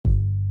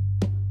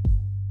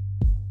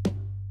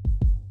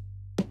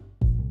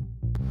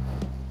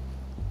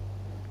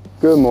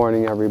Good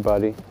morning,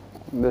 everybody.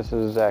 This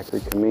is Zachary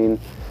Kameen,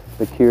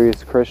 the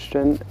Curious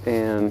Christian,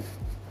 and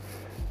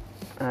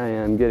I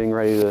am getting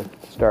ready to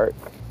start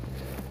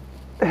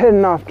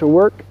heading off to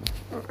work.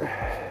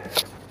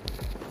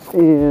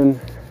 And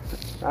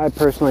I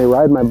personally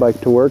ride my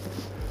bike to work,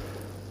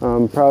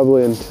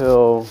 probably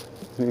until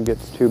it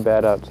gets too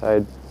bad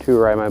outside to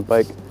ride my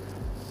bike,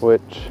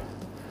 which,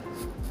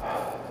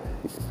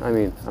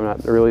 I'm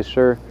not really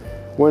sure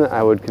when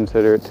I would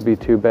consider it to be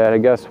too bad. I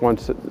guess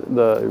once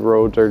the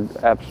roads are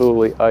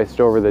absolutely iced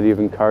over that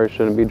even cars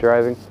shouldn't be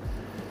driving,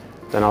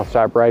 then I'll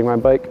stop riding my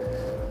bike.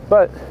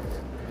 But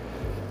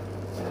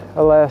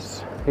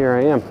alas, here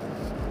I am.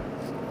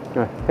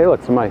 Hey,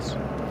 look, some ice.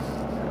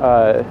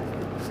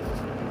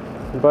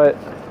 But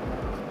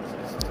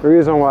the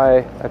reason why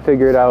I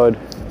figured I would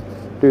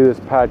do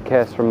this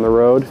podcast from the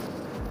road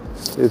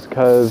is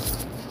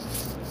because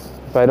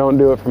if I don't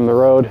do it from the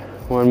road,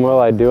 when will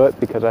I do it?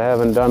 Because I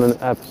haven't done an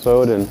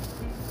episode in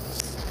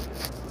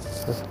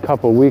a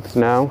couple weeks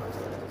now.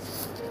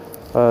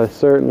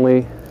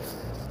 Certainly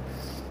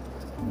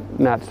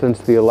not since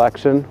the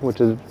election, which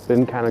has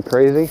been kind of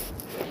crazy.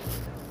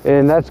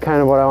 And that's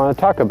kind of what I want to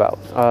talk about.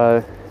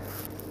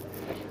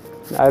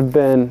 I've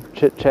been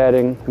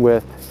chit-chatting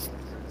with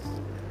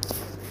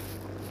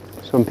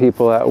some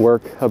people at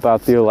work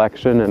about the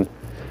election and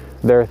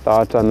their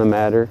thoughts on the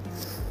matter.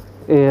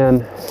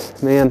 And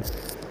man,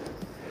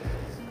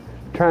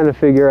 trying to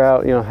figure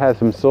out, have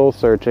some soul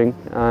searching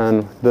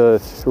on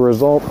the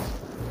results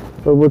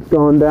of what's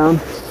going down,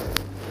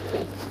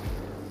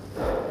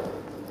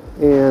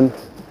 and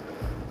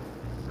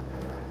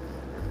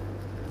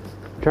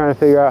trying to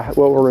figure out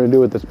what we're going to do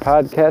with this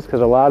podcast,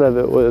 because a lot of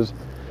it was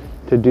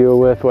to deal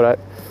with what I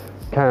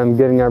kind of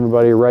getting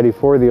everybody ready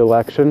for the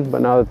election.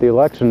 But now that the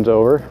election's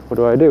over, what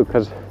do I do?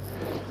 Because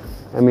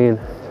I'm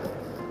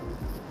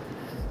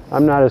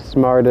not as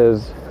smart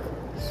as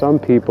some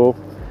people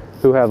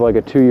who have like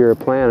a 2-year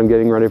plan of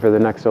getting ready for the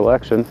next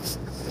election.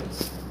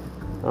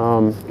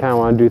 Kind of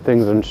want to do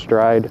things in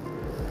stride.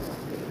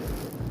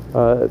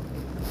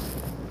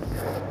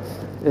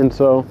 And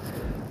so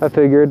I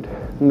figured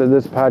that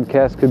this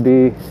podcast could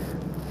be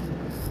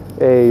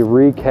a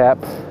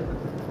recap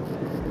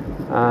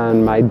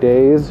on my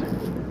days,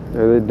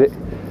 or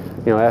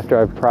after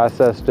I've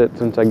processed it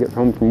since I get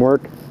home from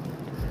work.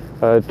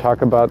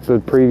 Talk about the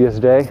previous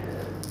day,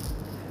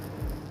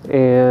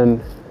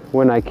 and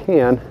when I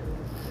can,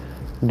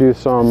 do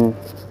some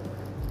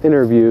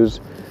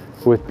interviews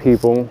with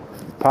people,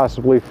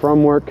 possibly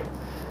from work,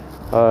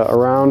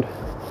 around.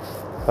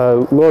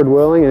 Lord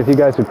willing, and if you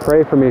guys would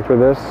pray for me for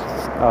this,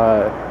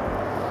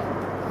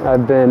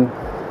 I've been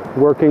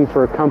working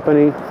for a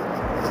company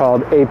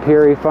called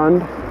Apiary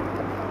Fund,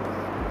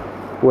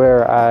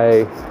 where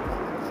I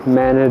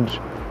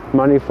manage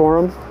money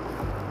for them,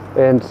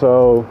 and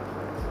so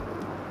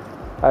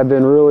I've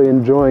been really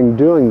enjoying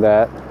doing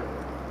that.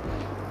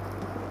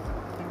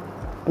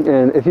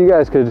 And if you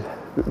guys could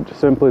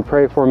simply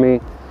pray for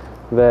me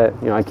that,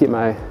 I keep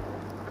my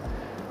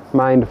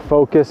mind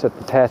focused at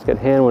the task at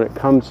hand when it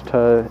comes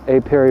to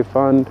Apiary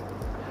Fund,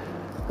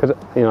 because,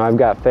 I've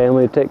got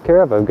family to take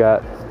care of, I've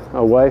got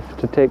a wife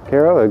to take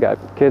care of, I've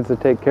got kids to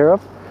take care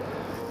of,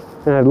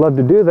 and I'd love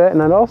to do that.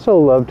 And I'd also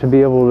love to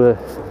be able to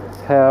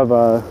have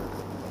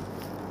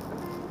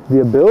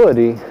the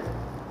ability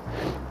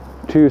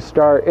to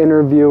start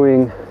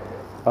interviewing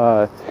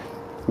my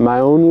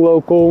own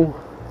local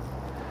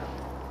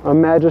a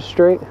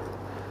magistrate,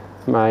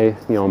 my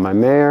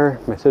mayor,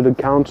 my city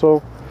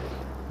council.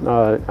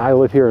 I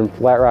live here in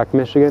Flat Rock,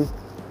 Michigan.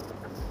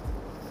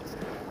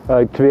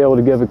 To be able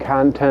to give a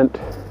content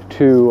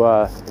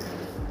to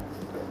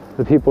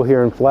the people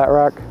here in Flat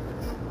Rock,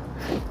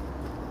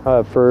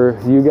 for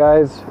you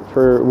guys,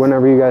 for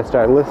whenever you guys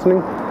start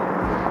listening,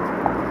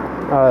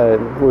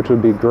 which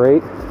would be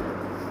great.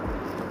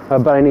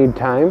 But I need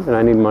time and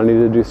I need money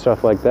to do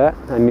stuff like that,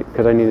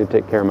 because I need to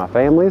take care of my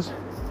families.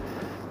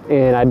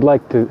 And I'd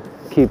like to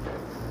keep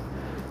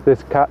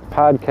this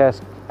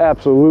podcast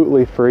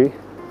absolutely free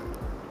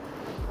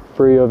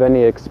of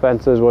any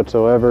expenses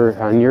whatsoever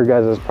on your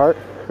guys' part,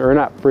 or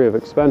not free of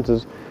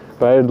expenses,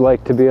 but I'd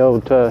like to be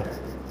able to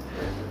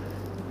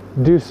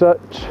do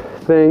such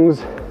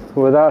things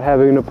without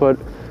having to put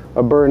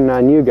a burden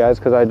on you guys,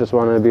 because I just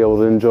want to be able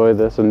to enjoy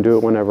this and do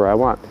it whenever I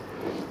want.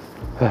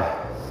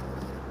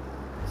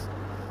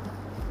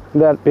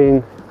 That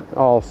being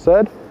all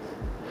said,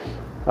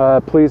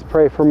 please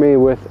pray for me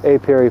with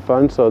Apiary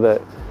Fund so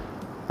that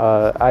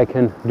I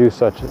can do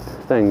such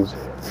things.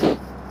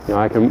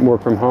 I can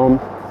work from home.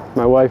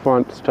 My wife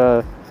wants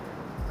to,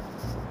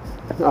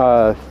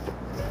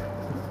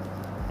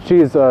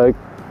 she's a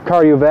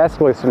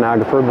cardiovascular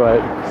sonographer,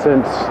 but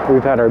since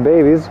we've had our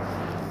babies,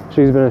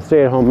 she's been a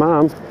stay-at-home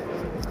mom,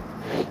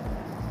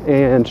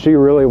 and she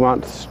really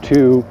wants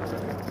to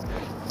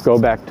go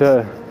back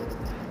to,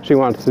 she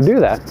wants to do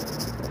that.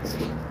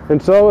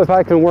 And so if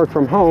I can work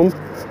from home,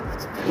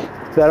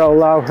 that'll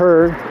allow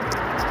her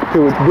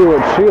to do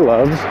what she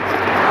loves,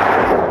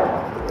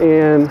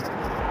 and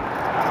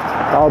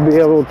I'll be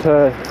able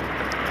to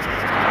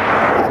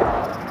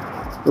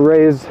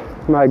raise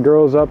my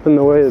girls up in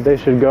the way that they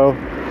should go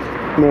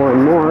more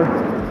and more.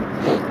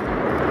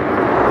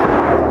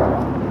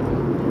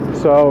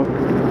 So,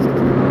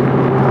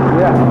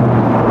 yeah,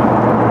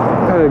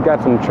 kind of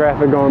got some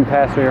traffic going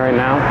past me right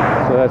now,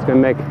 so that's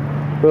going to make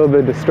a little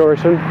bit of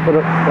distortion, but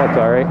that's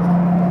all right.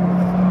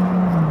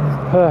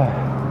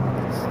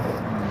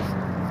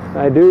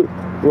 I do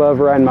love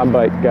riding my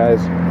bike,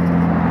 guys.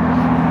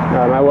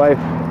 My wife,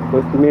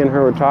 me and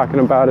her were talking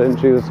about it, and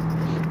she was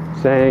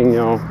saying, you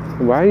know,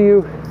 why do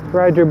you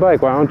ride your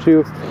bike? Why don't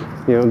you,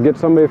 get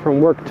somebody from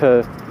work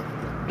to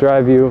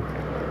drive you,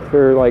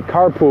 or like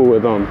carpool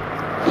with them?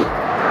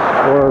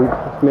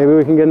 Or maybe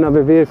we can get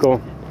another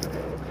vehicle.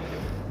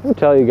 I'll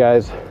tell you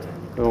guys,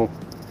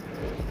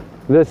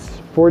 this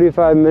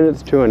 45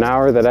 minutes to an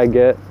hour that I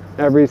get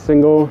every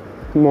single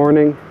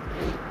morning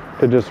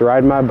to just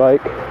ride my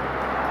bike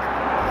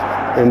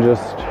and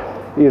just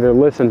either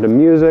listen to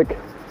music,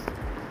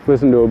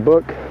 listen to a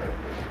book,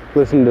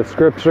 listen to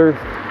scripture,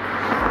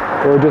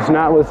 or just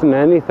not listen to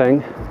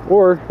anything,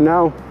 or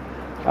now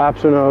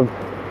option of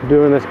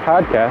doing this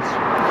podcast.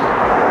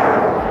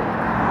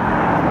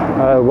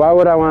 Why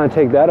would I want to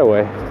take that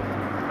away?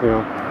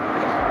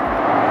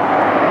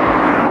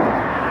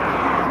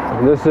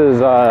 This is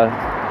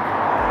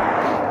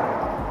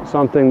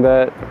something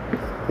that,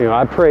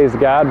 I praise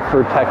God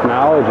for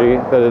technology,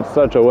 that it's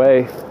such a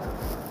way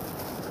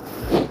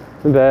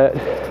that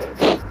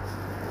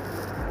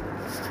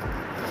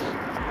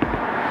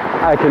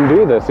I can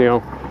do this,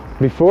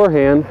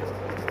 beforehand,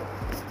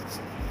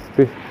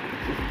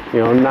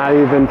 not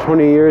even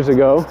 20 years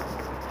ago,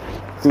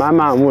 my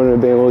mom wouldn't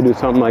have been able to do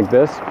something like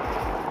this.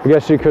 I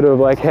guess she could have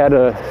had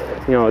a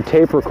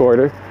tape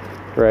recorder,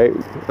 right?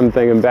 I'm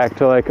thinking back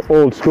to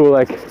old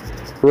school,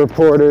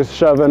 reporters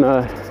shoving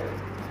a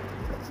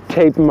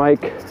tape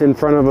mic in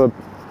front of a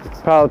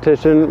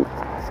politician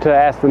to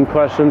ask them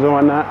questions and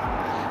whatnot,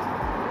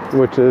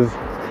 which is,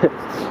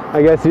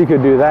 I guess you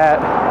could do that,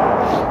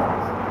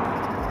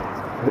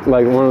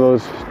 like one of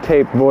those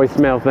tape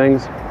voicemail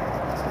things.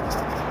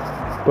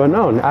 But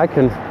no, I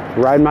can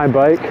ride my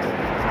bike,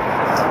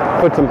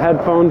 put some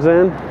headphones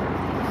in,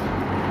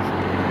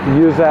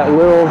 use that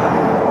little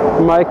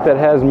mic that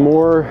has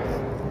more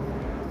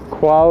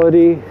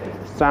quality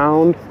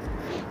sound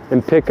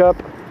and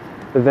pickup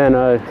than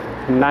a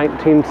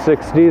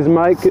 1960s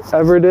mic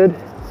ever did,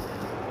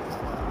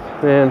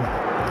 and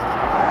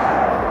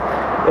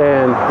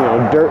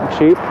dirt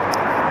cheap,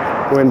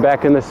 when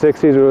back in the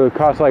 60s it would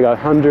cost like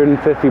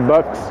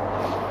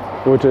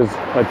 $150, which is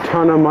a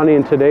ton of money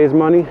in today's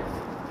money.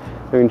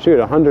 I mean, shoot,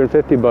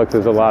 $150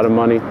 is a lot of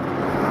money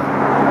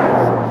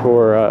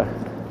for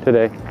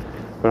today.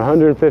 But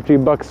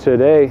 $150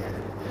 today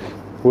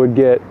would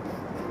get,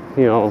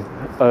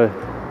 a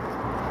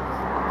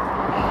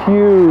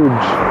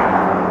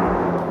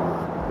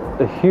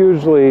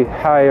hugely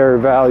higher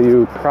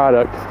value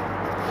product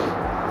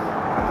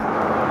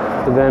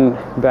than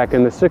back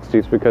in the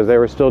 60s, because they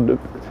were still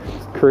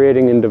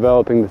creating and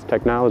developing this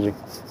technology.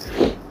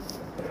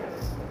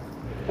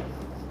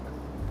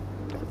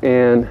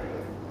 And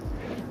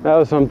that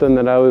was something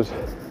that I was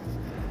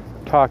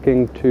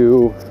talking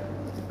to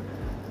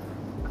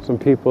some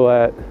people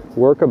at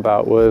work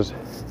about, was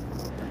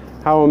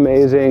how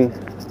amazing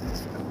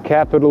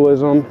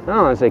capitalism, I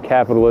don't want to say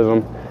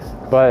capitalism,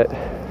 but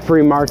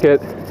free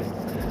market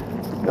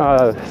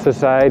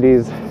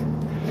societies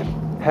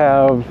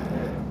have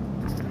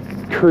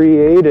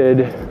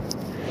created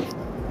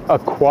a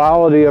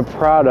quality of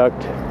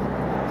product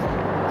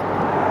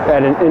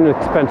at an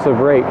inexpensive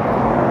rate.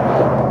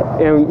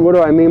 And what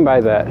do I mean by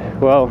that?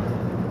 Well,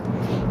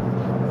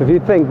 if you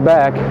think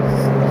back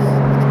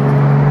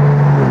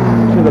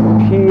to the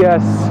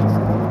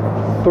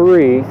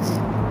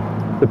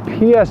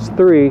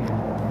PS3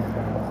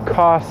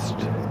 cost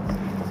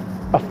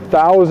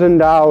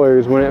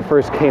 $1,000 when it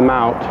first came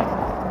out,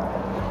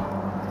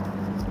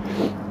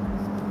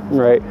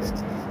 right?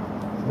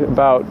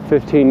 About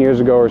 15 years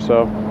ago or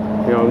so,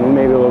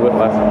 maybe a little bit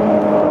less.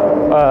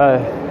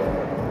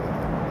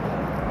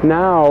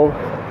 Now,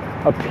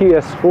 a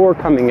PS4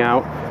 coming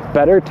out,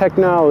 better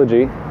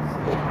technology,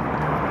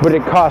 but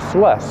it costs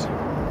less.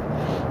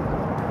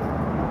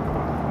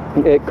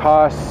 It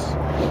costs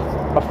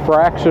a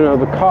fraction of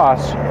the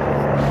cost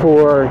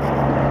for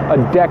a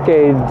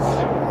decade's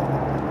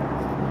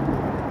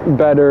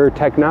better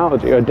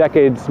technology, a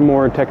decade's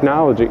more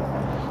technology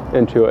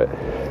into it.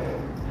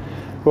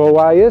 Well,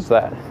 why is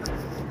that?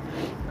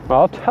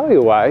 Well, I'll tell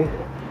you why.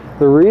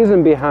 The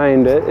reason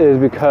behind it is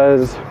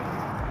because,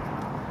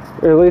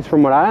 or at least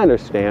from what I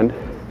understand,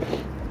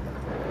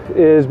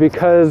 is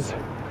because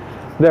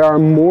there are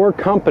more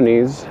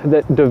companies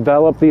that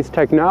develop these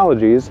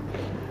technologies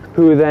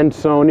who then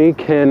Sony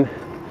can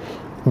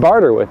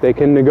barter with, they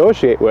can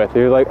negotiate with.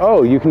 You're like,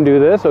 oh, you can do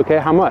this? Okay,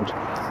 how much?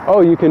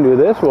 Oh, you can do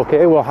this?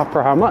 Okay, well,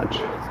 for how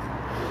much?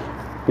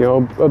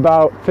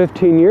 About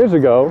 15 years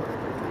ago,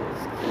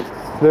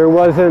 there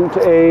wasn't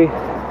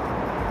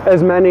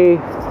as many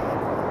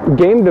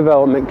game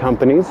development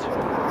companies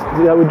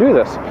that would do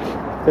this.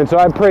 And so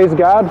I praise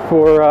God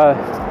for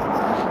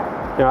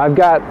I've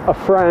got a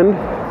friend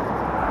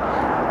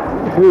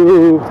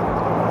who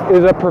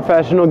is a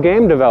professional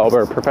game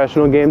developer,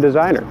 professional game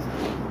designer.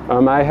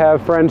 I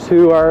have friends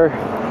who are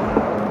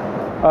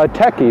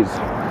techies,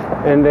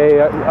 and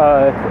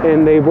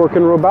they work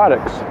in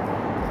robotics.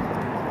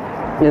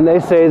 And they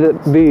say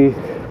that the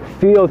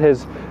field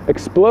has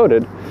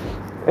exploded,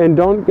 and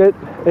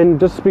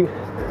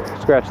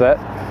scratch that.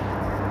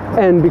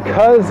 And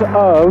because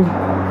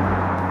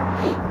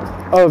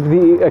of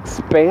the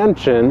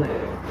expansion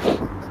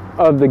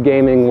of the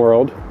gaming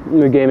world,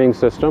 the gaming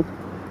system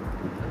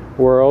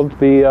world,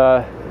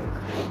 the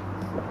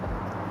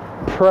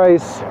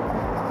price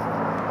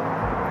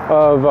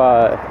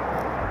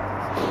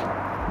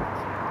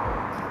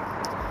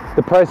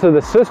of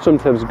the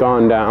systems has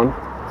gone down,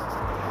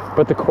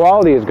 but the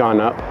quality has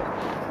gone up.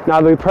 Now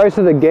the price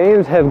of the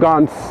games have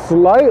gone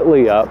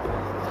slightly up,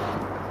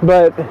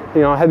 but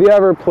have you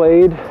ever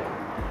played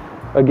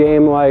a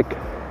game like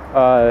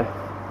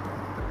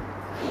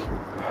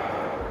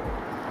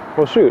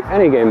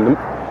any game,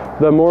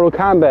 the Mortal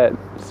Kombat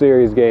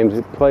series games?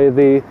 You play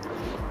the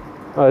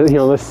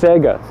the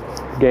Sega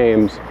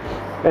games,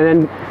 and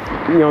then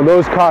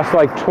those cost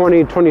like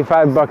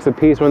 $20-25 a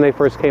piece when they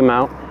first came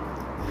out.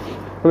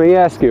 Let me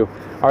ask you,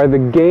 are the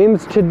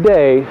games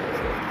today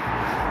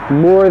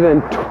more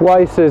than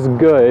twice as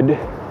good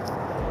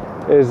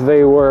as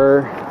they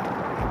were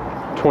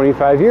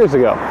 25 years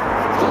ago?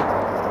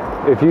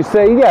 If you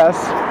say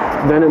yes,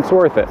 then it's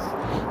worth it.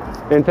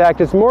 In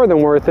fact, it's more than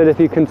worth it if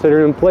you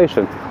consider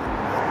inflation,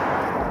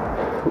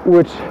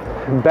 which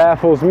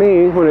baffles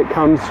me when it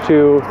comes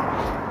to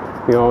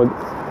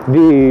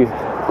the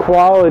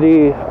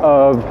quality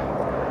of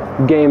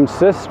game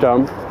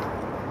system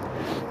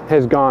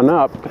has gone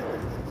up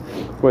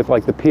with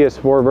like the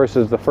PS4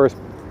 versus the first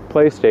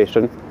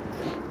PlayStation,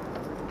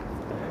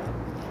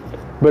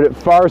 but it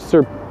far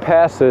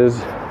surpasses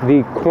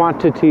the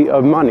quantity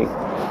of money.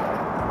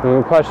 And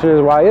the question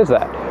is, why is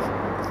that?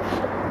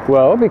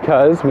 Well,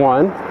 because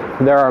one,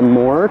 there are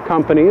more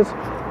companies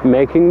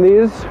making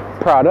these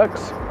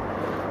products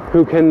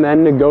who can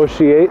then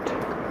negotiate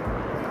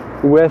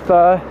with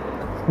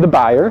the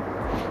buyer.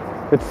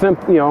 It's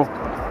simple,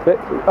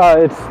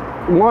 it's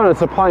a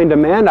supply and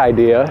demand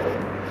idea,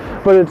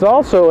 but it's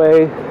also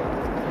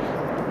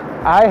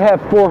I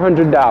have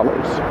 $400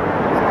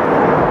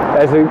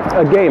 as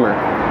a gamer,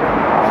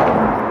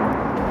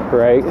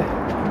 right?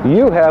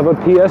 You have a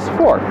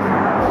PS4.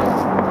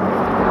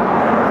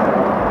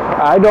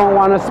 I don't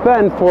want to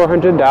spend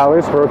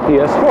 $400 for a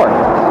PS4,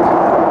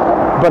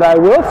 but I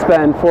will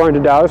spend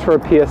 $400 for a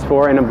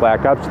PS4 and a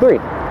Black Ops 3.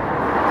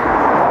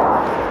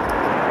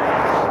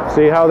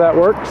 See how that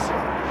works?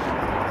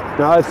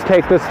 Now let's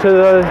take this to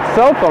the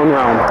cell phone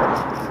realm,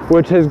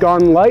 which has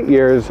gone light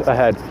years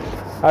ahead.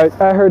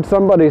 I heard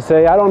somebody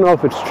say, I don't know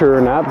if it's true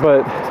or not,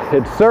 but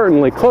it's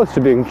certainly close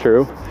to being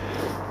true,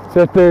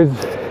 that there's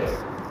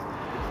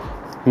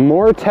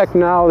more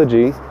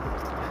technology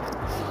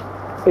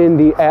in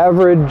the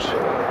average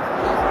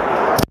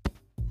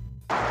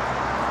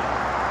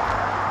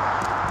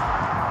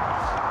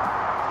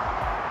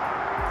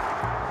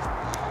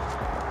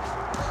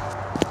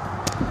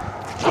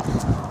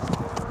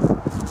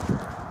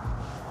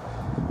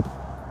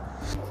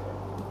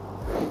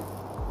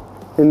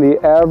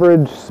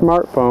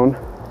smartphone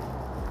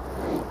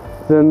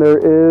than there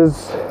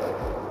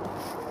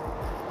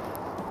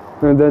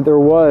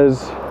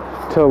was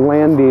to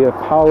land the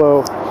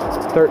Apollo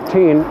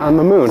 13 on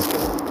the moon.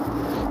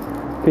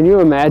 Can you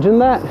imagine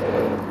that?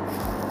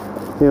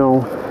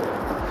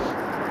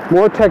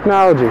 More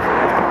technology.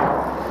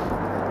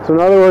 So in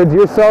other words,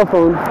 your cell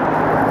phone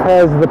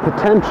has the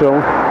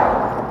potential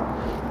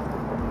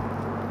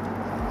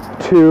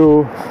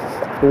to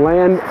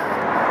land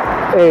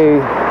a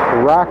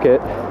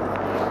rocket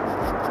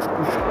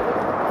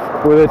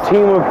with a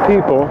team of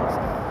people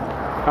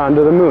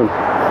onto the moon.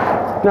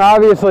 Now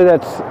obviously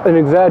that's an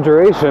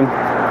exaggeration,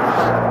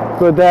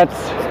 but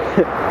that's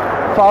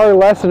far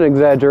less an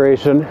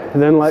exaggeration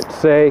than, let's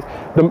say,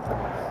 the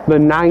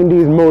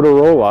 90s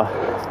Motorola,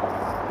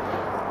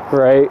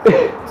 right?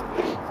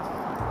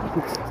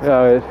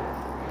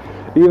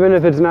 Even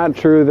if it's not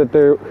true that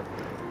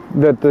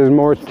there's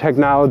more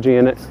technology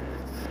in it,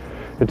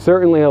 it's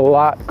certainly a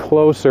lot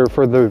closer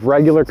for the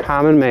regular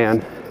common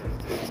man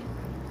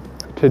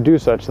to do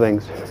such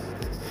things.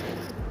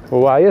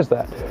 Well, why is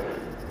that?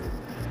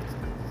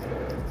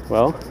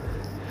 Well,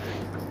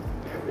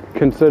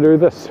 consider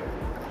this.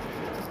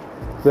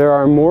 There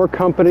are more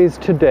companies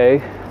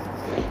today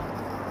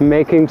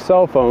making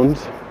cell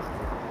phones,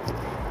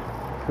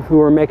 who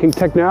are making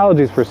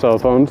technologies for cell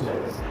phones,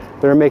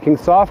 that are making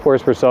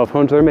softwares for cell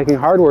phones, that are making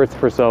hardware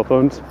for cell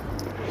phones,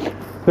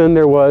 than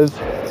there was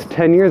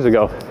 10 years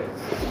ago.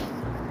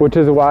 Which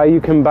is why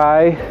you can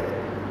buy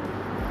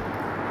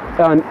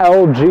an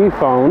LG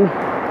phone,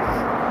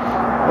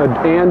 an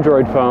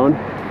Android phone,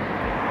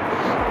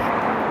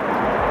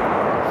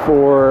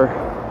 for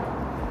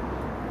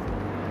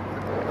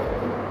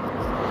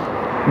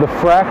a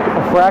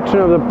fraction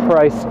of the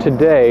price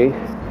today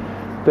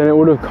than it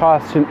would have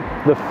cost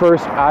the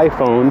first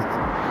iPhone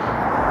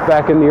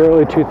back in the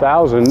early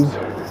 2000s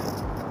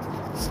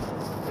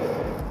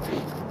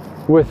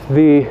with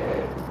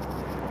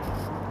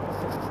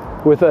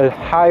a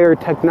higher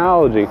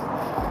technology.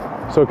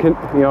 So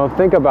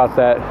think about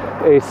that.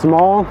 A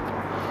small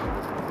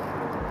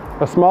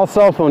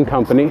cell phone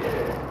company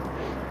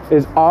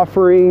is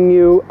offering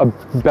you a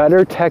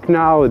better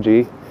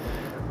technology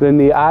than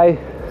the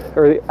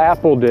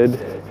Apple did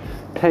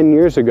 10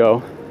 years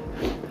ago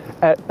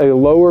at a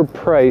lower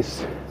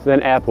price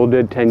than Apple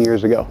did 10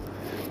 years ago.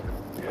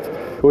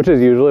 Which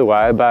is usually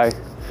why I buy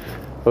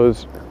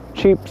those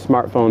cheap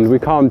smartphones. We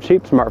call them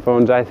cheap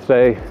smartphones. I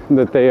say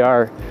that they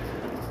are,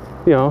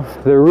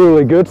 they're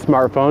really good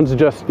smartphones,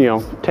 just,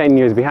 10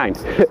 years behind.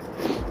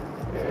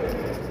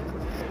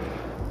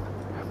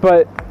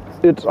 But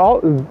it's all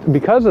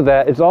because of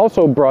that. It's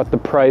also brought the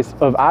price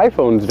of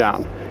iPhones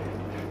down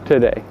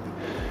today,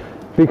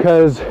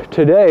 because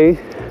today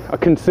a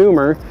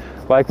consumer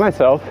like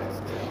myself,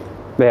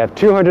 they have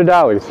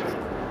 $200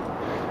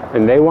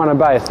 and they want to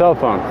buy a cell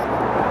phone,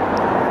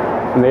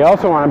 and they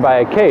also want to buy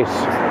a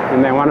case,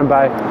 and they want to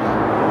buy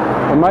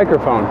a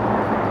microphone.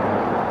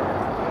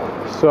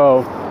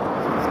 So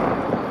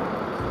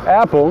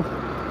Apple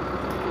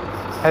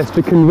has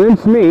to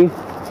convince me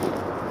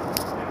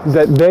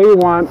that they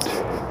want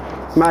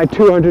my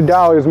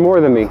 $200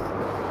 more than me.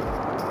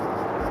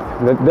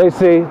 That they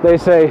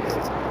say,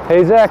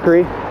 hey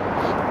Zachary,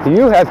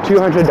 you have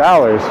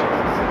 $200.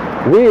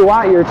 We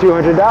want your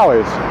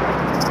 $200.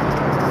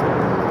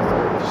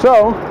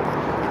 So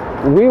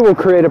we will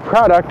create a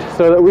product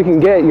so that we can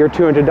get your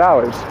 $200.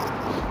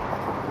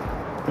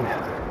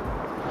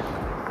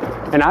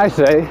 And I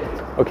say,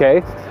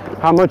 okay,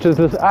 how much is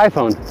this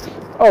iPhone?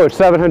 Oh, it's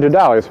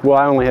 $700. Well,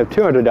 I only have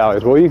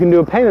 $200. Well, you can do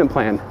a payment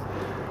plan.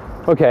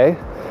 Okay,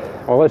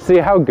 well, let's see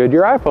how good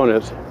your iPhone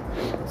is.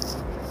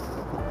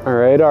 All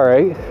right.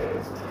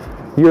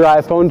 Your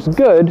iPhone's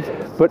good,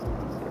 but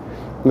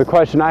the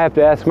question I have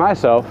to ask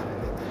myself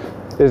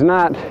is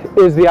not,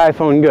 is the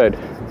iPhone good?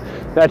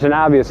 That's an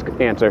obvious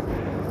answer.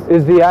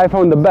 Is the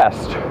iPhone the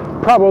best?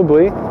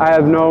 Probably. I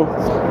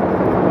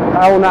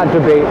will not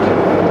debate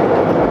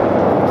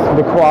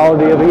the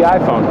quality of the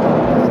iPhone.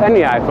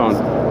 Any iPhone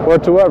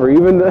whatsoever,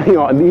 even the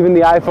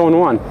iPhone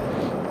 1.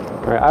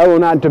 Right, I will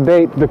not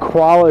debate the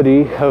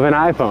quality of an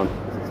iPhone.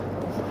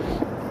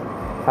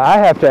 I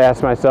have to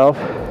ask myself,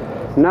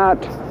 not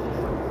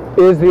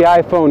is the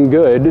iPhone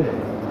good?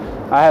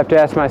 I have to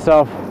ask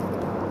myself,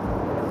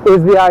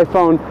 is the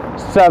iPhone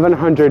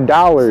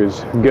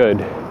 $700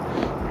 good?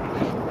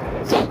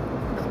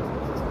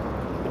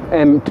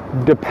 And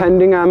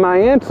depending on my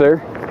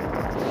answer,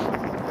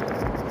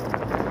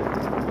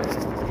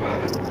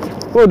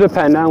 will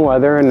depend on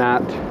whether or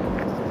not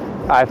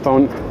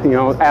Apple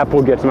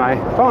gets my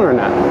phone or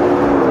not.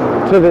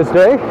 To this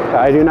day,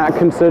 I do not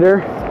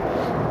consider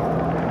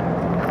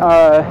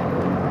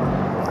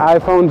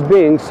iPhones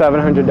being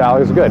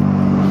 $700 good.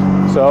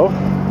 So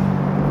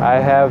I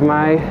have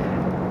my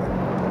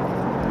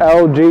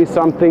LG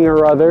something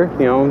or other,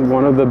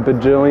 one of the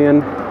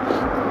bajillion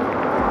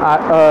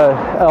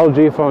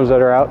LG phones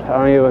that are out. I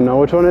don't even know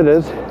which one it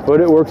is, but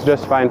it works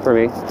just fine for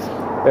me.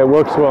 It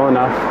works well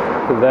enough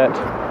that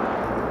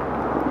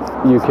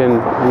you can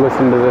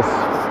listen to this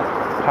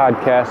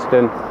podcast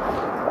and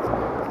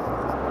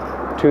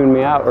tune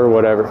me out or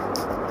whatever.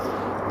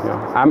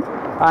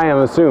 I am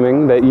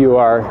assuming that you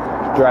are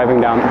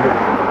driving down,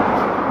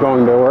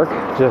 going to work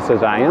just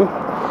as I am.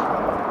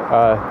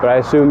 But I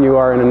assume you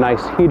are in a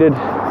nice heated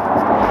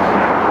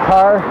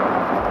car.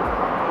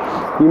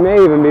 You may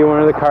even be one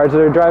of the cars that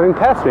are driving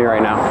past me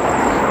right now.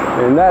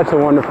 And that's a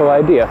wonderful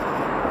idea.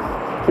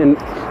 And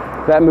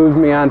that moves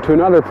me on to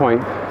another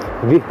point.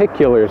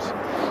 Vehiculars.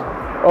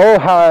 Oh,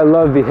 how I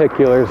love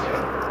vehiculars.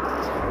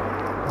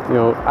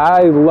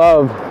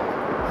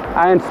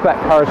 I inspect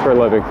cars for a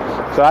living.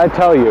 So I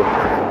tell you,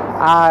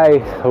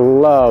 I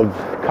love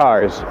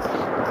cars.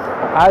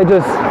 I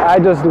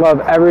just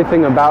love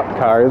everything about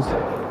cars.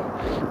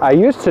 I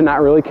used to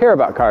not really care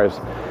about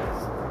cars.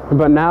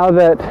 But now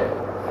that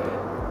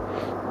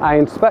I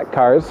inspect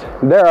cars,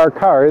 there are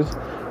cars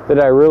that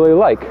I really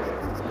like.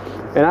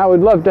 And I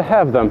would love to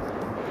have them.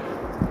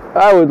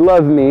 I would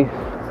love me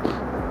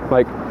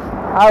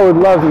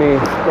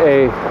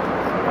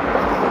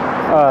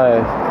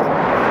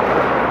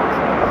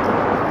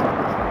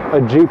a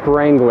Jeep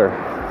Wrangler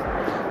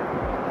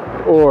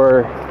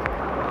or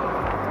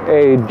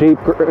a Jeep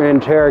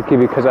Grand Cherokee,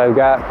 because I've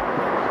got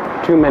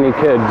too many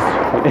kids.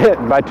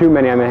 By too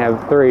many, I may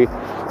have 3,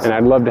 and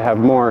I'd love to have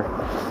more.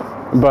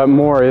 But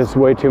more is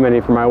way too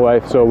many for my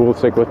wife, so we'll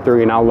stick with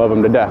 3, and I'll love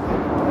them to death.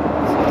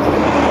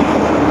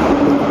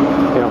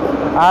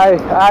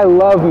 I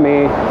love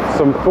me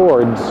some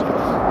Fords.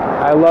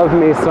 I love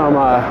me some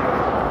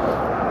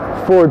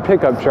Ford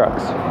pickup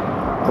trucks.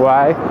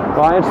 Why?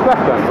 Well, I inspect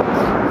them.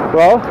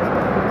 Well,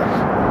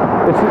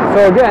 it's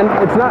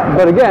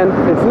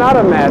not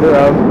a matter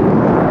of,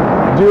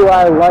 do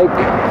I like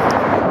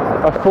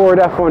a Ford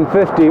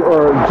F-150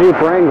 or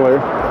Jeep Wrangler,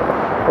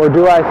 or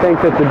do I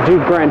think that the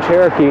Jeep Grand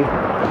Cherokee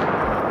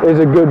is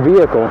a good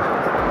vehicle?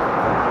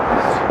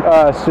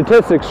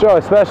 statistics show,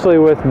 especially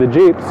with the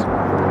Jeeps,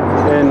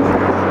 and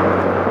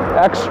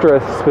extra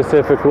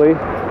specifically,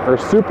 or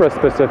Supra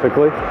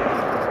specifically,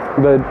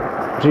 the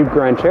Jeep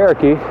Grand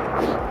Cherokee,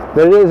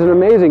 that it is an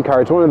amazing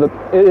car. It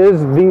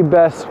is the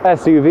best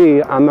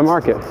SUV on the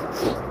market.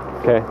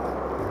 Okay,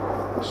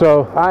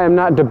 so I am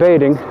not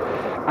debating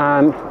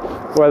on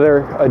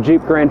whether a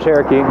Jeep Grand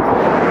Cherokee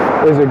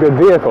is a good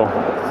vehicle.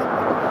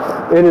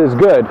 It is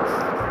good.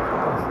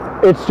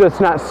 It's just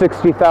not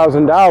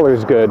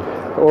 $60,000 good,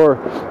 or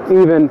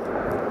even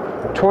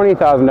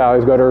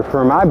 $20,000 good, or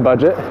for my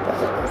budget,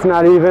 it's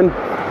not even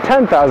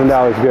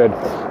 $10,000 good.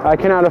 I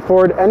cannot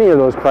afford any of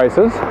those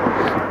prices.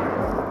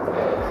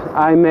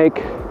 I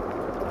make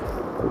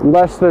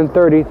less than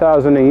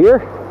 $30,000 a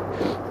year.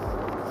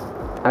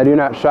 I do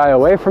not shy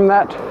away from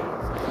that.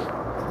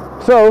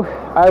 So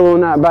I will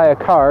not buy a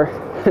car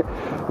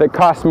that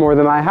costs more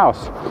than my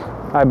house.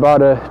 I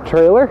bought a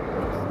trailer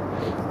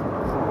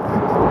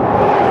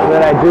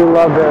that I do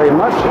love very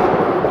much.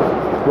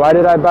 Why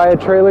did I buy a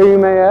trailer, you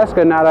may ask,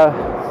 and not a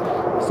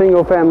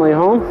single family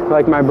home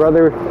like my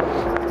brother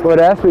would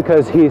ask,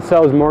 because he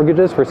sells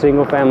mortgages for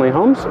single family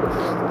homes?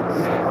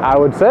 I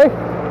would say,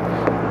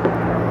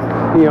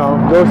 you know,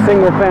 those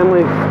single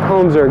family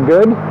homes are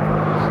good,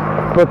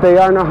 but they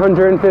aren't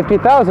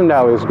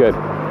 $150,000 good.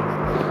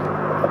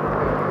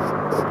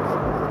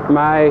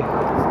 My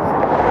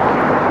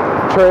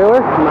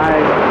trailer, my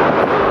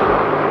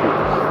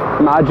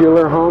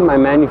modular home, my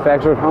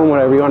manufactured home,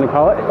 whatever you want to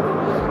call it,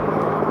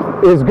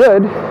 is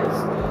good,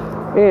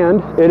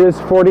 and it is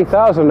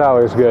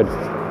 $40,000 good.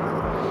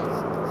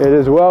 It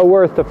is well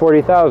worth the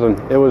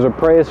 $40,000. It was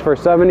appraised for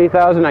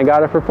 $70,000. I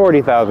got it for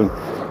 $40,000.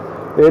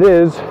 It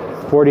is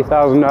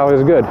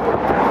 $40,000 good.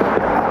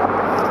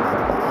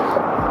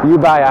 You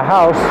buy a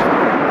house,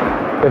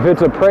 if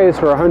it's appraised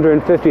for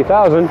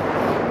 $150,000,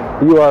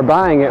 you are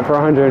buying it for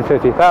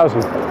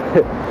 $150,000.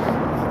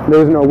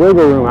 There's no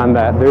wiggle room on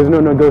that. There's no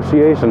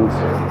negotiations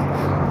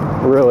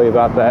really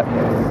about that.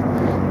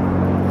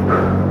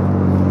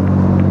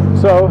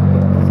 So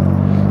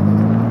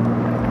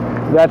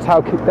that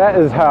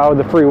is how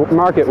the free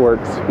market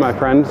works, my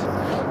friends.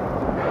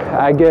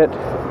 I get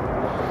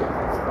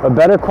a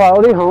better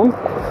quality home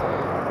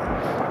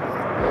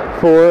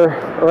for,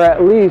 or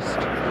at least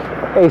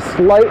a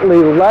slightly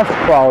less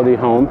quality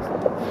home.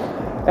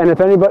 And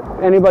if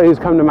anybody who's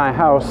come to my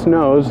house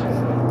knows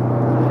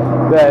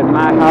that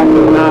my house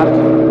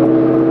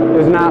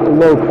is not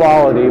low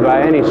quality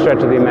by any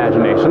stretch of the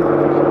imagination.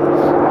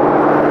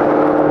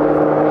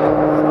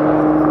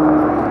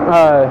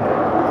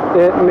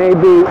 It may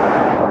be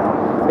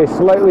a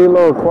slightly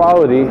lower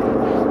quality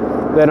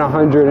than a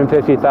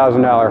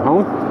 $150,000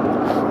 home,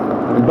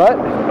 but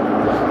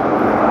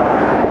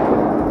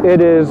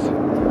it is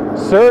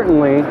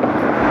certainly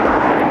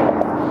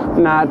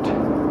not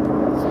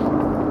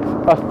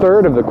a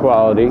third of the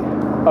quality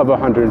of a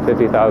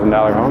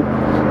 $150,000 home.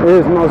 It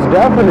is most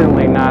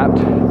definitely not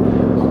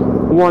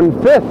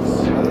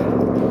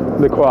 1/5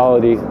 the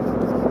quality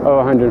of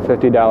a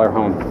 $150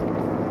 home.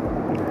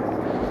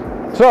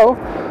 So,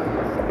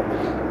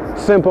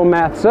 simple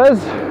math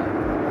says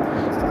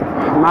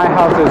my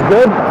house is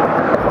good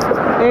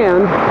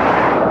and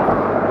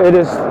it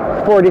is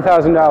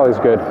 $40,000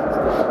 good.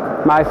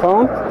 My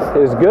phone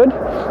is good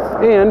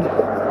and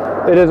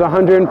it is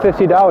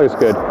 $150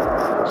 good.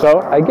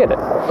 So I get it.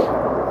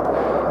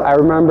 I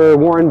remember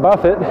Warren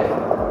Buffett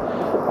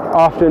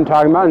often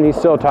talking about, and he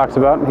still talks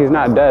about, and he's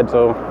not dead,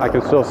 so I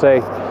can still say,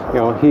 you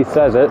know, he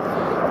says it.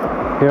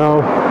 You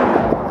know,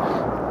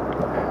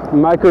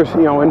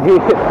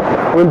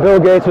 when Bill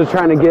Gates was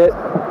trying to get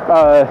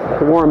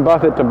Warren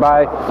Buffett to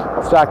buy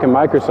stock in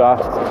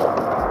Microsoft,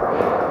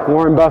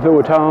 Warren Buffett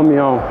would tell him, you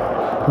know,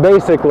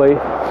 basically,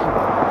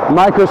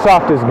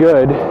 Microsoft is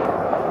good,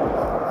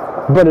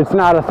 but it's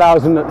not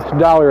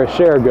 $1,000 a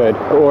share good,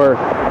 or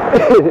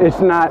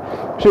it's not,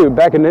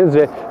 back in his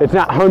day, it's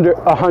not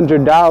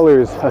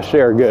 $100 a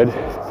share good.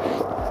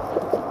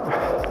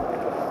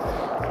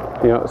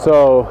 You know,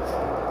 so,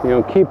 you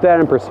know, keep that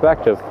in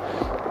perspective.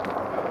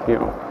 You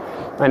know,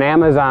 an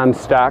Amazon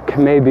stock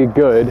may be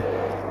good,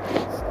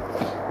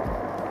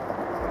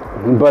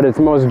 but it's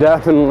most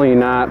definitely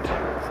not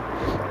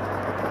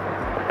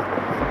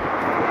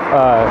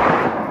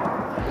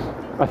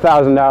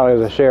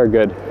 $1,000 a share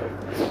good.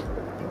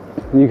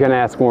 You can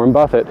ask Warren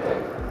Buffett.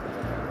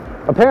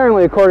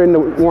 Apparently, according to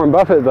Warren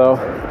Buffett, though,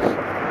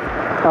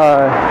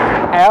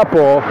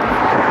 Apple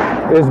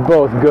is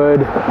both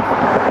good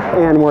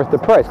and worth the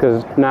price,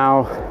 because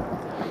now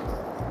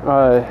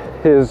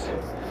his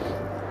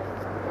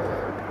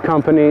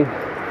company,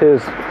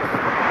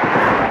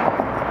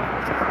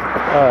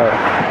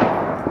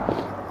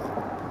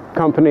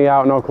 company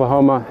out in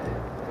Oklahoma,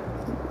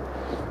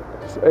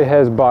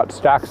 has bought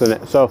stocks in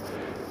it, so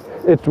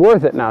it's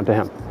worth it now to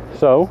him.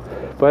 So,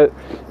 but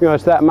you know,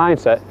 it's that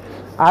mindset.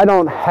 I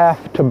don't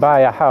have to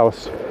buy a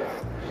house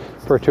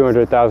for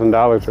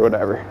 $200,000 or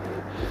whatever,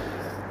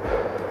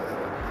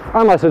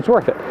 unless it's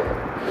worth it,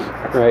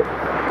 right?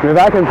 And if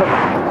I can,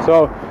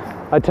 so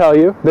I tell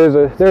you, there's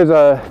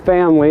a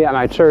family at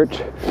my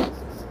church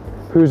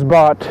who's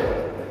bought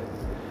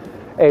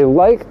a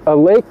lake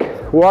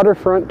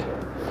waterfront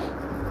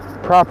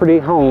property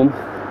home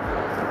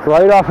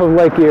right off of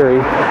Lake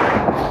Erie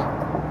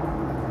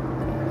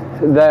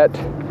that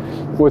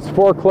was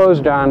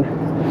foreclosed on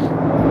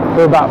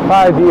for about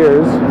 5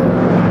 years.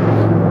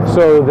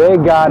 So they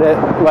got it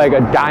like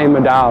a dime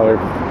a dollar.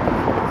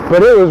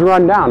 But it was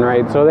run down,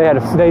 right? So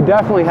they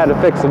definitely had to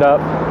fix it up.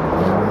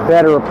 They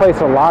had to replace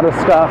a lot of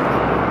stuff.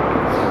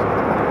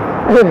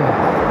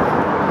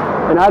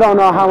 And I don't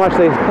know how much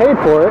they paid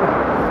for it,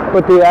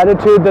 but the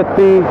attitude that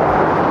the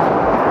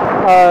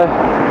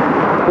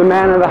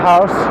man of the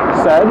house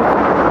said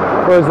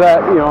was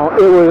that, you know,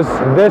 it was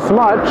this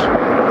much.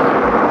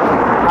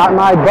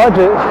 My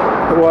budget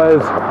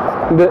was,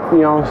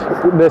 you know,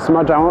 this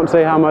much. I won't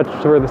say how much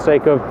for the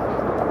sake of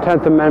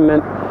 10th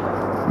Amendment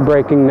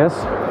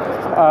breakingness.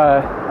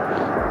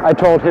 I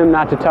told him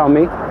not to tell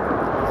me,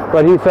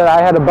 but he said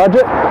I had a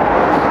budget.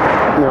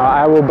 You know,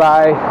 I will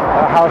buy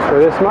a house for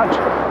this much.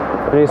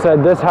 And he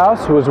said this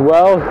house was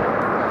well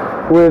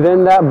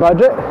within that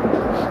budget,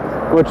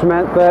 which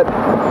meant that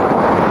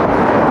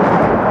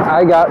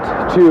I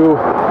got to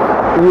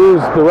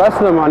use the rest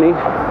of the money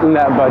in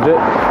that budget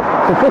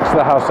to fix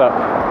the house up.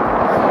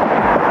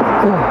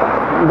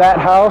 That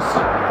house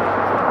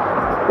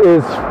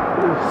is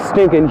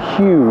stinking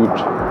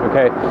huge,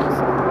 okay?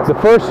 The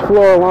first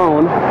floor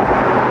alone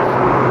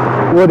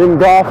would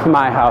engulf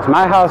my house.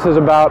 My house is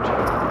about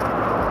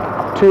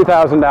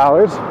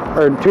 $2,000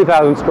 or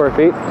 2,000 square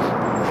feet.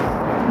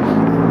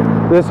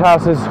 This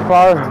house is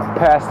far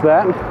past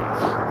that.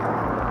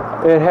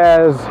 It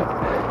has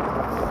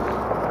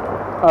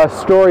a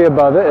story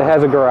above it. It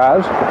has a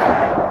garage.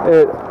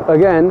 It,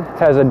 again,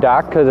 has a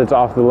dock because it's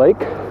off the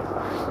lake.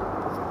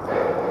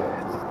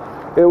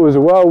 It was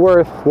well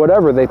worth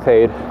whatever they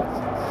paid.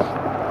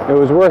 It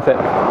was worth it.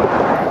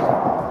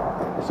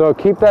 So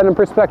keep that in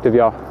perspective,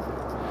 y'all.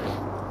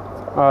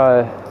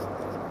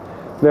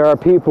 There are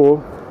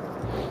people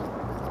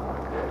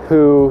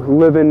who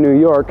live in New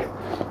York.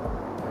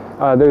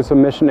 There's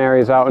some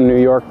missionaries out in New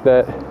York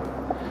that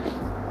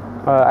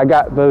I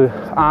got the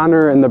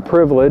honor and the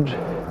privilege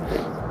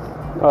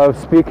of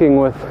speaking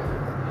with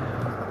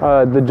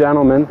the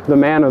gentleman, the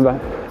man of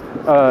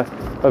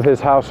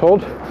his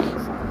household.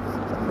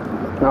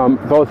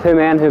 Both him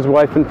and his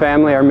wife and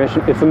family are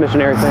it's a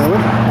missionary family,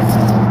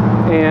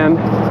 and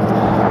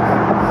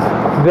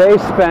they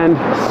spend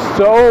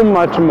so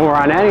much more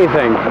on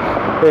anything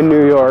in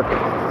New York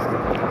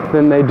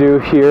than they do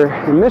here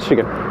in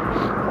Michigan.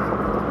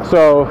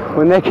 So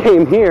when they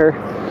came here,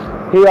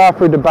 he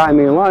offered to buy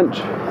me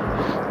lunch,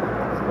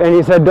 and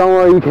he said, "Don't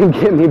worry, you can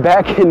get me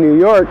back in New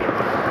York."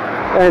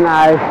 And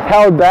I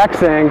held back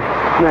saying,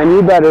 "Man,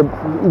 you better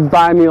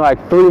buy me like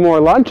 3 more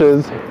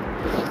lunches."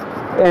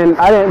 And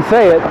I didn't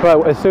say it,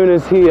 but as soon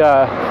as he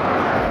got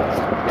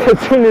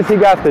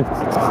the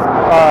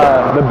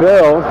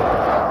bill,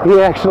 he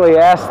actually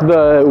asked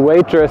the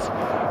waitress,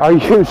 "Are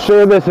you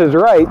sure this is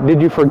right? Did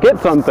you forget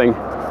something?"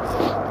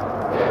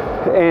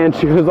 And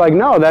she was like,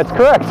 "No, that's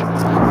correct."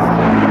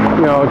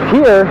 You know,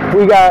 here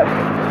we got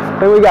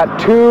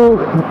 2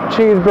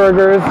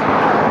 cheeseburgers,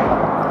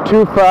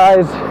 2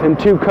 fries, and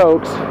 2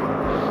 Cokes.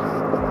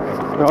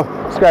 Oh,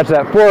 scratch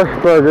that, 4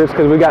 burgers,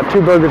 because we got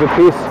 2 burgers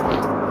apiece,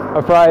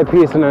 a fry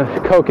apiece, and a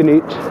Coke in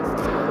each.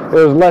 It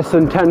was less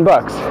than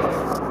 $10.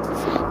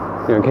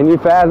 You know, can you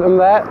fathom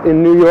that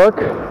in New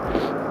York?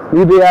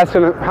 You'd be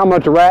asking how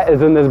much rat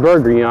is in this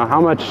burger, you know, how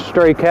much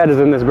stray cat is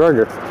in this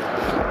burger.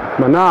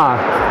 But nah,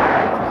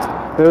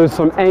 there was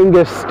some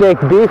Angus steak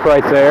beef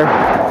right there.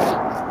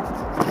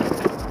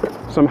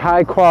 Some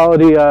high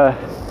quality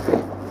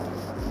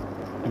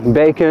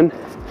bacon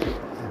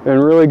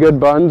and really good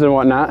buns and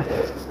whatnot.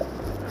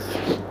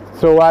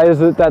 So why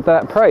is it at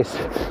that price?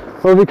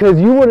 Well, because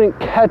you wouldn't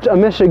catch a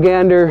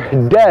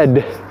Michigander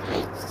dead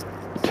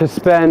to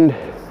spend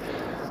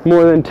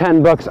more than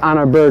 $10 on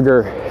a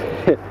burger.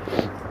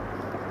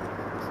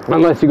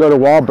 Unless you go to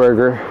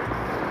Wahlburger,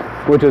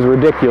 which is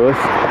ridiculous.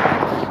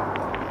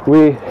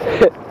 We,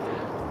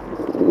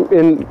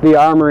 in the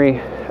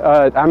Armory,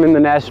 I'm in the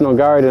National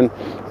Guard, and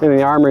in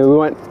the Armory, we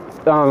went,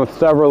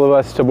 several of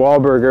us, to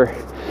Wahlburger,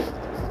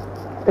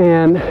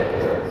 and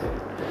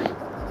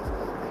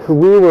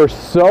we were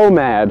so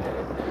mad.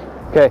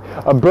 Okay,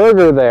 a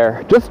burger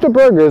there, just a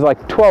burger, is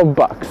like $12,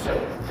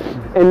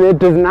 and it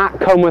does not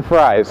come with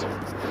fries.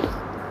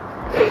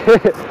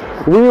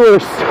 We were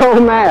so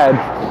mad.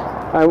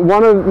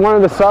 One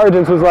of the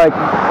sergeants was like,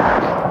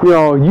 you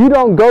know, you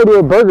don't go to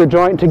a burger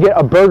joint to get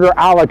a burger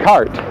a la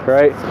carte,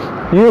 right?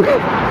 You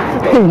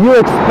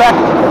expect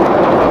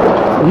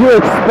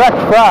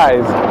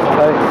fries.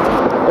 Right?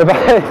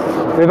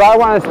 If I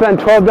want to spend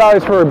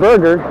 $12 for a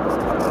burger,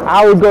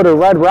 I would go to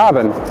Red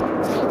Robin,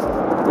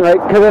 right?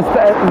 Because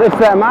it's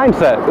that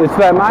mindset. It's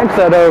that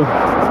mindset of,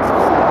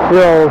 you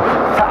know,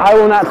 I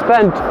will not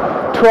spend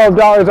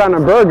 $12 on a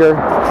burger,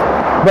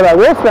 but I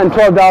will spend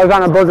 $12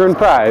 on a burger and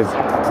fries.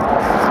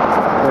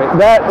 Right?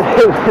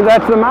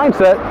 That's the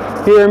mindset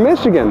here in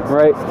Michigan,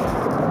 right?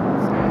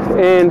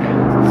 And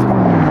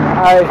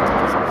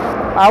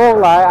I won't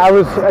lie, I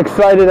was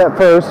excited at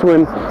first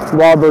when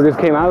Wahlburgers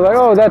came out. I was like,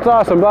 oh, that's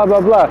awesome, blah, blah,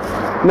 blah.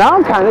 Now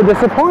I'm kind of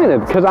disappointed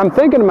because I'm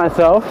thinking to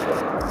myself,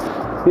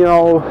 you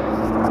know,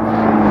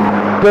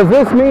 does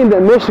this mean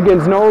that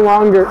Michigan's no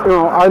longer, you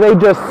know, are they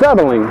just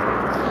settling?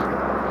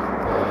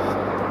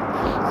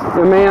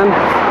 And man,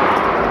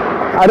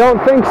 I don't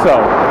think so.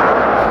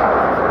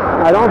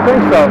 I don't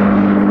think so.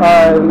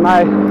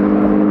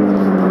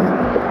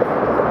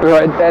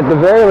 At the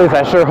very least,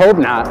 I sure hope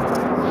not.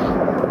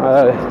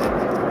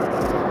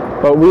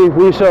 But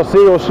we shall see.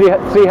 We'll see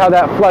how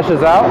that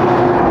fleshes out.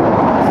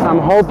 I'm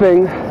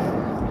hoping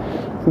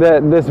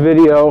that this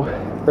video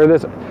or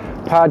this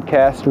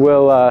podcast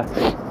will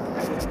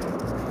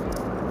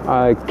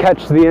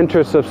catch the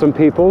interest of some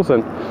peoples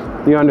and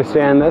you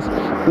understand this.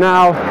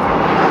 Now,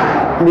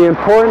 the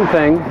important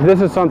thing,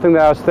 this is something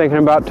that I was thinking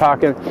about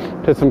talking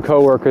to some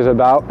coworkers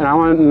about, and I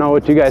want to know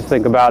what you guys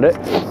think about it.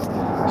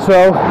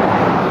 So,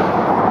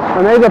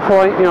 I made the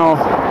point, you know,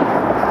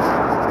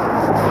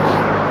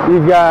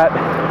 you've got,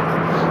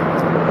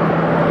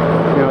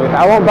 you know,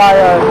 I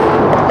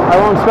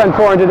won't spend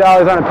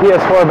 $400 on a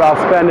PS4, but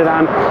I'll spend it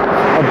on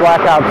a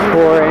Black Ops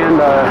 4 and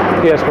a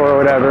PS4 or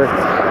whatever.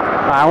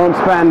 I won't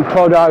spend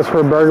 $12 for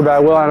a burger, but I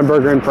will on a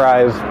burger and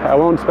fries. I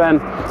won't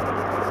spend,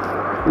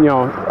 you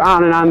know,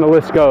 on and on the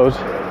list goes.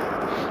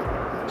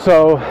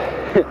 So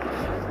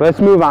let's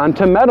move on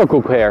to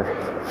medical care.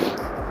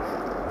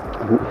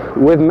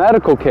 With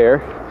medical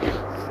care,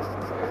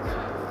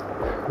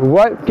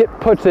 what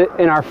puts it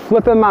in our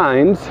flippin'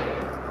 minds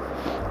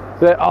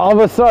that all of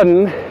a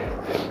sudden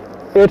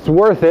it's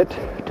worth it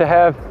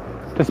to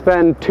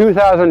spend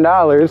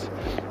 $2,000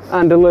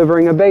 on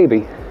delivering a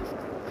baby?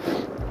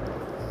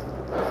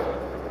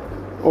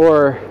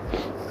 Or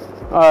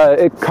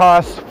it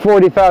costs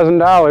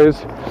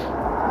 $40,000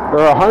 or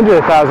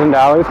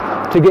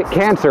 $100,000 to get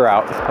cancer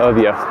out of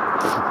you,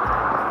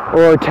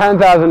 or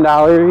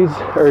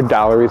 $10,000 or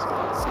dollars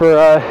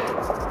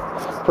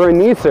for a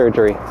knee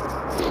surgery.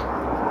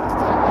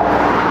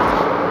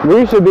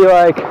 We should be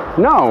like,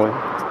 no,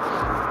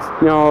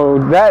 you know,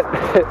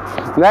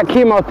 that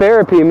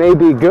chemotherapy may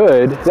be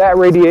good, that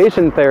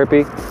radiation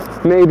therapy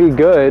may be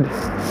good,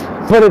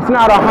 but it's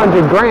not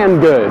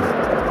 $100,000 good.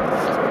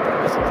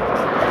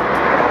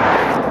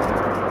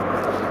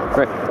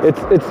 Right.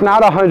 It's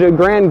not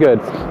 $100,000 good.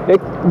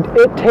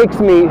 It takes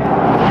me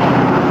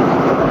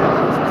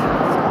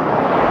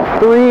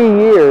 4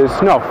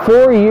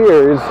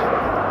 years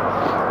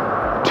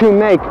to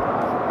make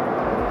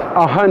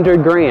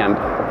 $100,000.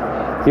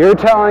 You're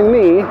telling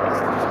me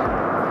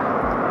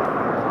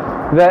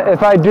that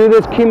if I do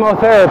this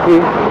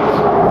chemotherapy,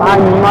 I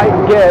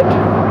might get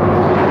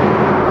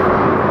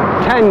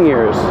 10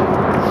 years.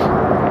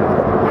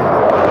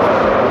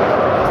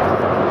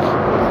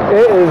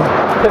 It is.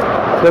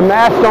 The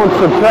math don't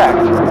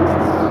subtract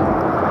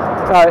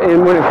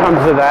when it comes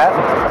to that.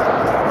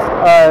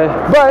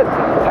 But,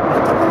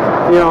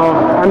 you know,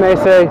 I may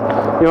say,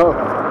 you know,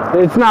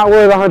 it's not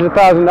worth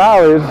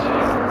 $100,000,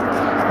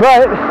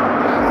 but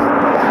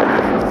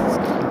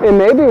it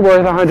may be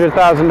worth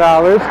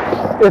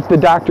 $100,000 if the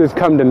doctors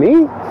come to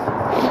me.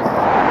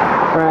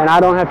 And I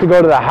don't have to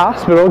go to the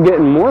hospital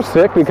getting more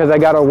sick because I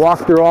got to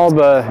walk through all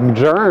the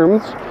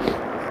germs.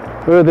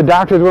 Or the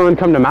doctor's willing to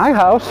come to my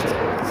house.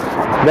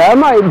 That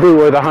might be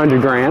worth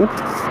 $100,000,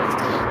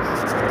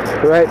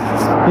 right?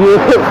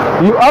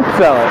 You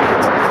upsell it.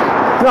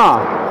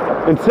 No,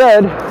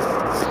 instead,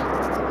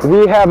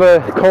 we have a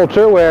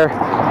culture where,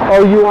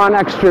 oh, you want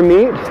extra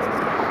meat?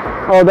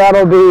 Oh,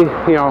 that'll be,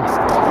 you know,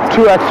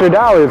 $2 extra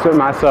with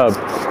my sub.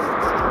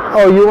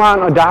 Oh, you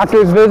want a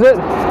doctor's visit?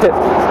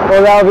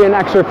 Oh, that'll be an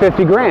extra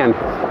 $50,000.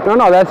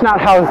 No, that's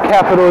not how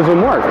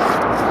capitalism works.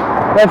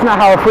 That's not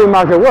how a free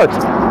market works.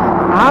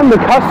 I'm the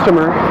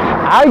customer.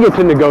 I get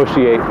to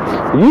negotiate.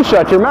 You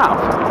shut your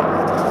mouth.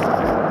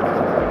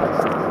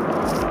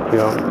 You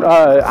know,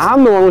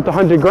 I'm the one with the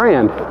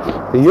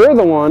 $100,000. You're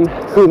the one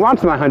who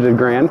wants my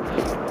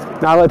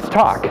 $100,000. Now let's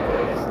talk.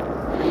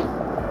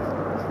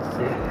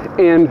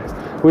 And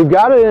we've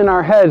got it in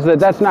our heads that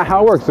that's not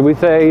how it works. So we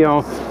say, you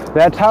know,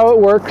 that's how it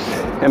works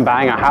in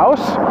buying a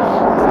house.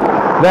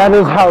 That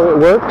is how it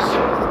works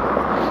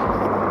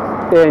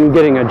in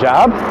getting a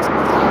job.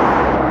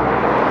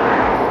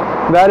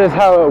 That is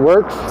how it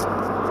works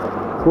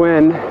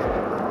when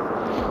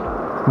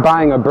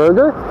buying a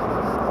burger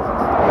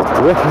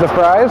with the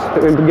fries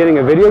and getting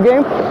a video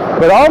game.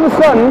 But all of a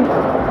sudden,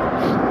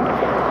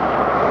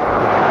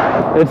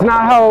 it's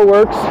not how it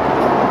works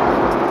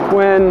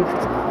when,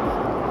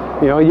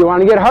 you know, you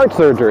want to get heart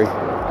surgery.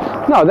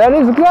 No, that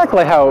is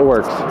exactly how it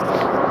works.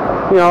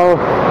 You know,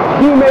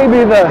 you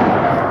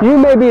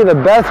may be the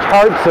best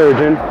heart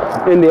surgeon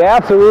in the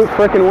absolute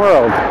frickin'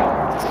 world.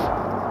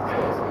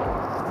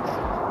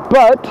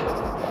 But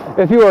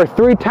if you are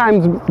 3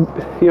 times,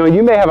 you know,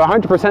 you may have a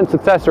 100%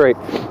 success rate.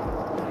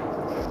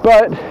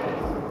 But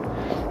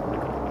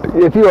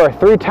if you are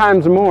 3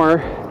 times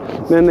more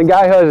than the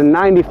guy who has a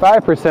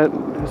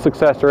 95%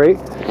 success rate,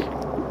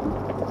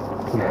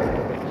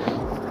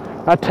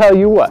 I tell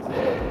you what,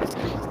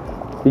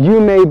 you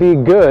may be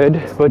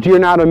good, but you're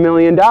not $1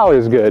 million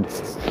good.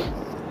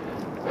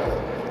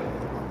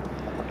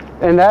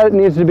 And that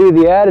needs to be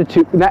the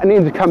attitude, that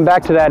needs to come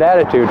back to that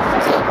attitude.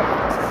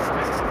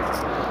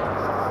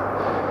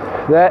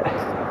 That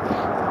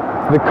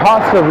the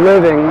cost of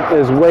living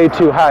is way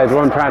too high is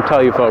what I'm trying to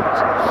tell you folks.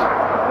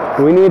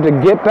 We need to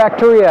get back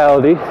to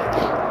reality.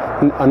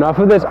 Enough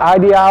of this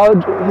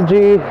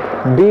ideology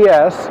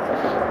BS,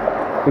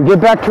 and get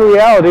back to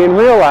reality and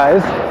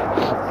realize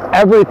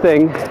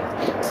everything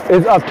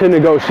is up to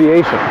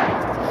negotiation.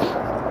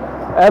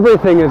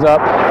 Everything is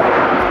up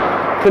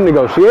to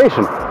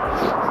negotiation.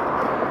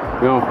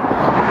 You know,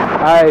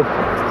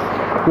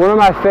 one of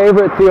my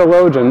favorite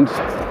theologians,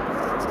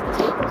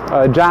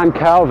 John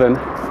Calvin,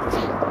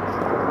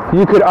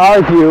 you could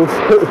argue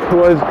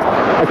was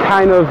a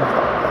kind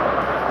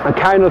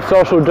of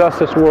social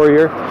justice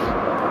warrior,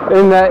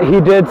 in that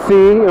he did see,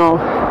 you know,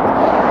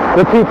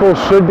 the people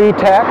should be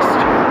taxed,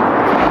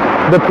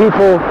 the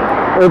people,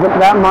 or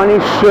that money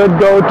should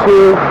go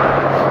to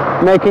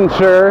making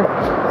sure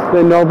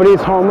that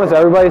nobody's homeless,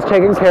 everybody's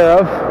taken care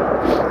of,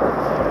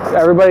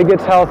 everybody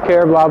gets health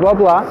care, blah, blah,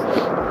 blah.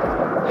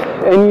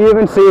 And you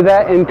even see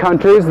that in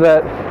countries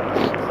that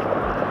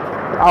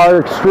are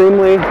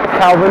extremely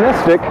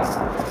Calvinistic,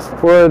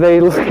 where they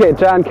look at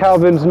John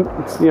Calvin's,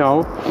 you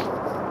know,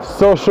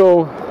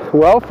 social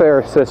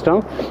welfare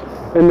system,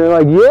 and they're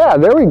like, yeah,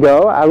 there we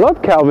go, I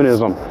love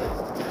Calvinism.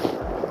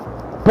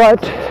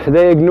 But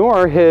they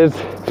ignore his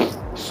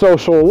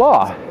social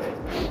law,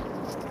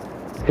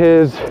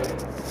 his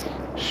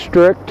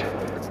strict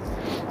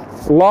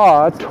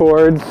law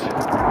towards,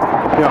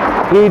 you know,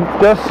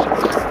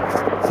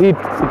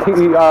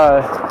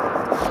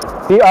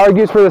 he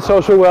argues for the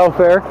social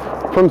welfare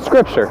from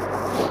Scripture.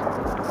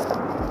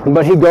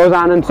 But he goes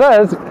on and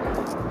says,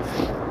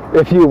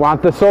 if you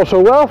want the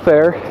social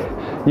welfare,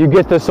 you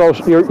get the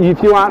social,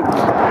 if you want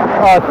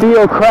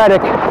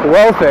theocratic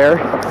welfare,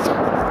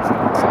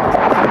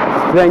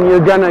 then you're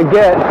gonna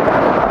get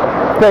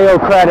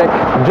theocratic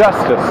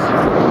justice.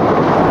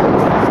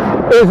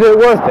 Is it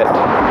worth it?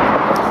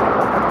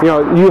 You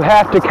know, you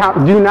have to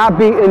count, do not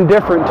be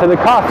indifferent to the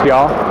cost,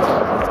 y'all.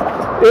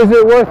 Is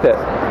it worth it?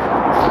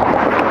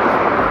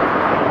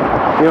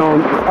 You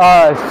know,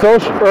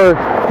 social or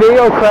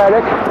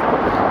theocratic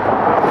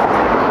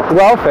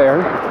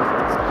welfare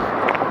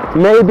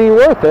may be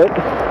worth it,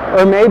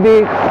 or may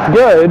be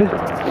good,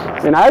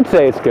 and I'd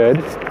say it's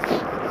good,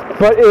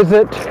 but is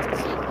it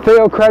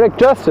theocratic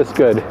justice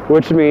good?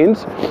 Which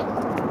means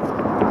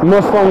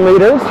Muslim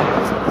leaders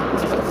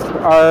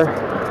are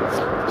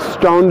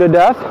stoned to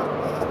death,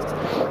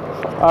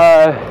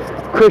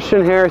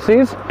 Christian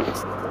heresies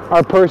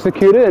are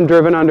persecuted and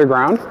driven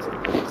underground.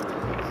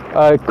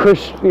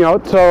 You know,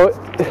 so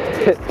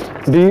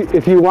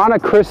if you want a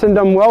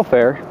Christendom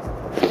welfare,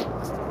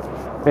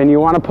 and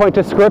you want to point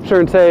to Scripture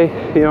and say,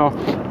 you know,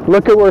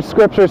 look at where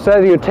Scripture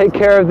says you take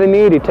care of the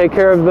needy, take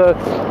care of the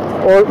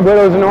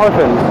widows and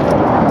orphans,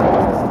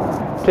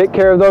 take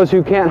care of those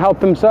who can't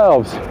help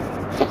themselves.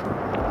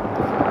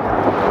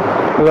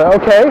 Like,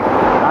 okay,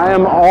 I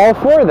am all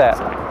for that.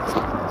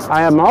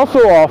 I am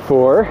also all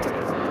for,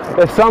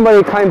 if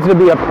somebody claims to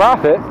be a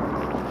prophet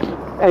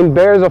and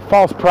bears a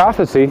false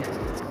prophecy,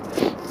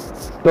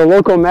 the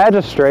local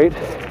magistrate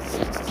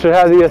should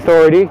have the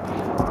authority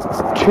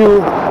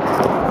to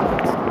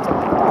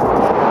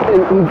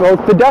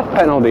invoke the death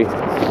penalty.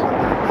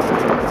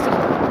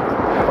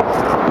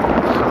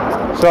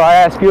 So I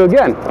ask you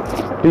again,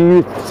 do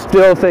you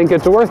still think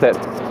it's worth it?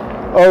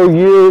 Oh,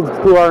 you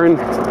who are in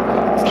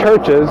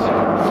churches,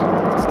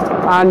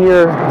 on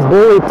your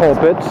bully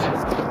pulpits,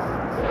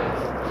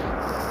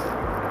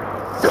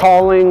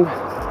 calling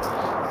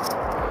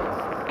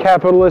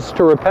capitalists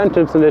to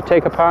repentance and to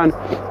take upon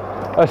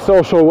a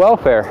social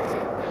welfare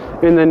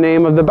in the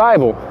name of the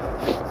Bible.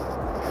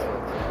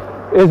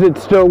 Is it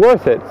still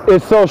worth it?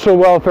 Is social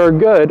welfare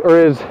good, or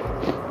is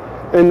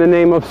in the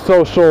name of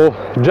social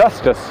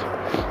justice?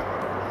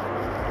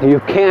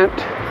 You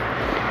can't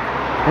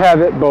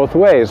have it both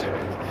ways.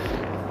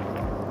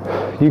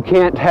 You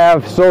can't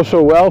have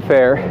social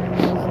welfare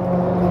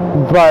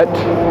but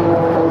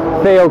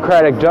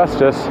theocratic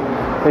justice,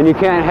 and you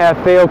can't have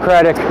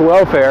theocratic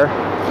welfare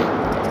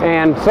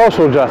and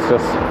social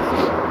justice.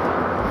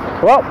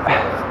 Well,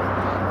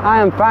 I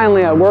am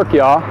finally at work,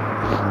 y'all.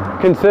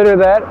 Consider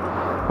that.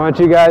 I want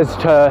you guys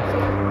to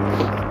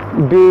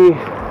be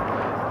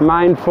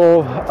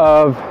mindful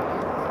of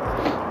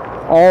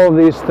all of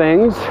these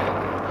things,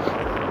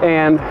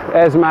 and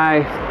as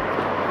my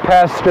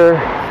pastor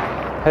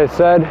has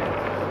said,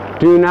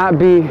 do not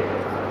be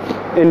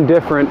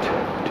indifferent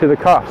to the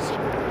cost.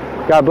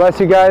 God bless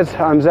you guys.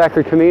 I'm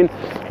Zachary Kameen,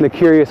 the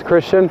Curious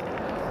Christian,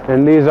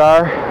 and these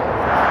are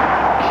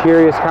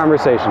Curious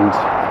Conversations.